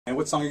And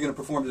what song are you going to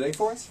perform today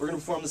for us? We're going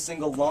to perform the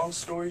single Long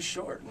Story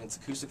Short in its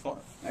acoustic form.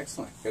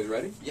 Excellent. You guys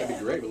ready? Yeah. That'd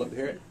be great. We'd love to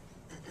hear it.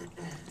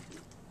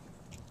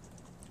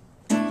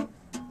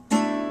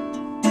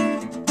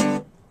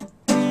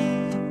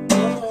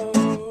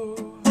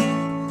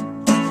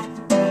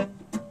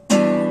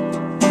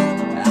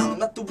 I'm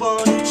not the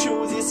one who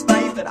chose this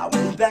fight, but I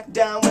went back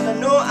down when I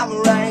know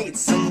I'm right.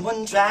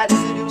 Someone tried to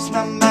seduce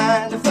my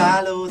mind to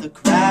follow the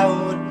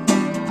crowd.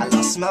 I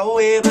lost my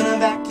way, but I'm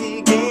back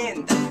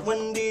again. That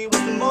one day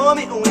was the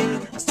moment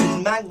when I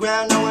stood my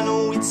ground. Now I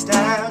know it's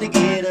time to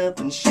get up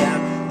and shout.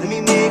 Let me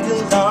make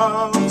a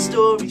long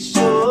story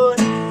short.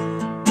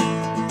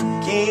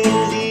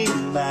 Can't live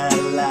my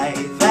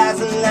life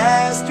as a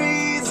last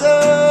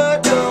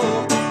resort.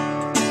 No,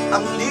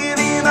 I'm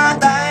living my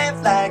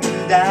life like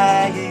I'm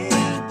dying.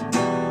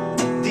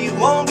 They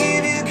won't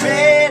give you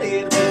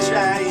credit for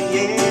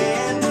trying,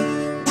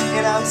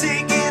 and I'm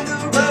taking the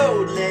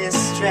road less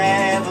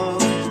traveled.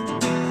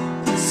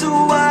 So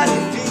what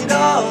if it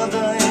all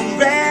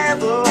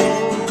unravels?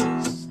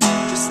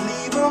 Just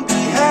leave them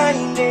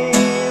behind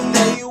and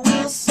they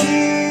will see.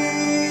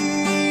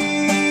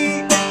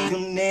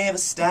 You'll never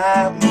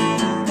stop me.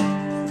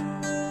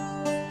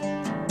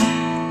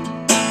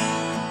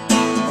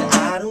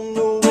 I don't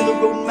know where the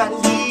road might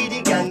lead.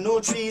 You got no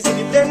trees and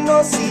you plant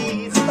no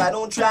seeds. If I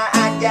don't try,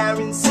 I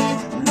guarantee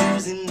I'm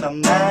losing my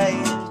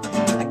mind.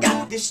 I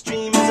got this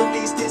dream as a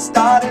place to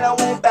start, and I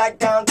won't back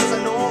down cause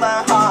I know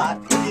my heart.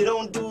 If you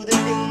don't do the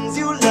things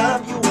you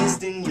love, you're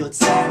wasting your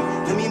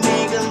time. Let me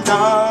make a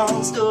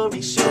long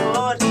story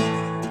short.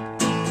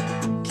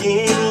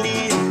 Can't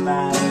live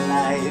my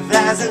life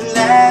as a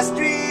last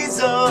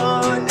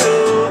resort.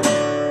 No,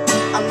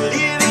 I'm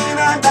living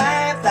my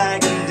life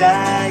like I'm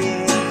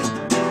dying.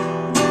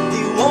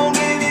 They won't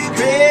give you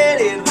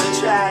credit for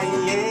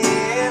trying,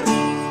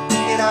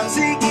 and I'm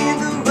taking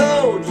the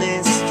road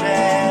less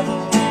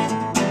traveled.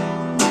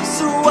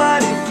 So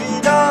what if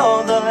it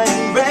all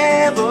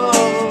unravels?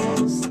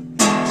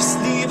 Just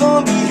leave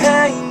them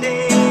behind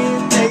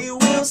and they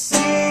will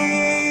see.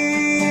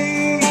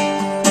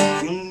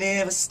 You'll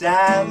never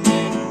stop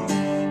me.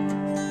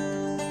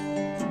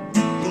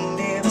 You'll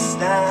never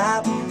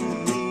stop me.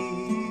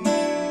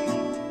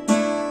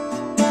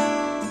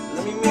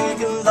 Let me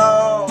make a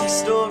long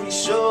story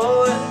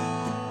short.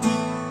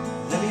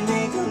 Let me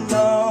make a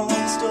long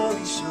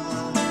story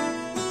short.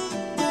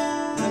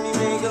 Let me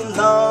make a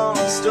long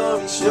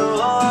story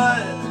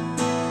short.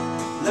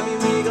 Let me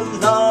make a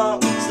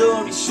long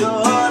story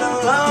short. A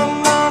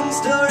long, long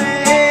story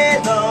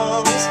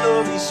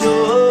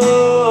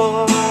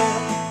short.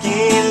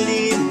 Can't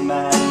live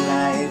my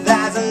life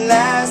as a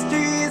last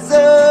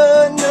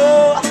resort.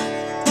 No,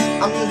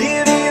 I'm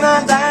living my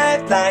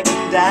life like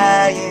I'm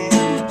dying.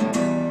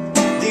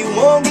 They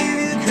won't give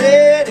you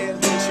credit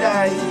for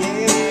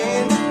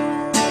trying,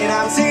 and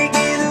I'm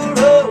taking the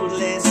road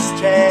less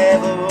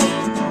traveled.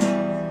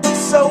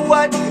 So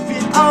what if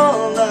it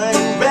all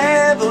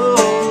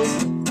unravels?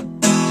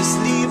 Just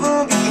leave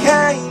them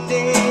behind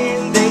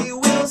and they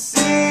will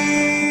see.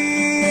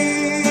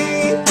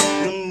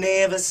 You'll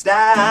never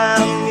stop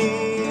me.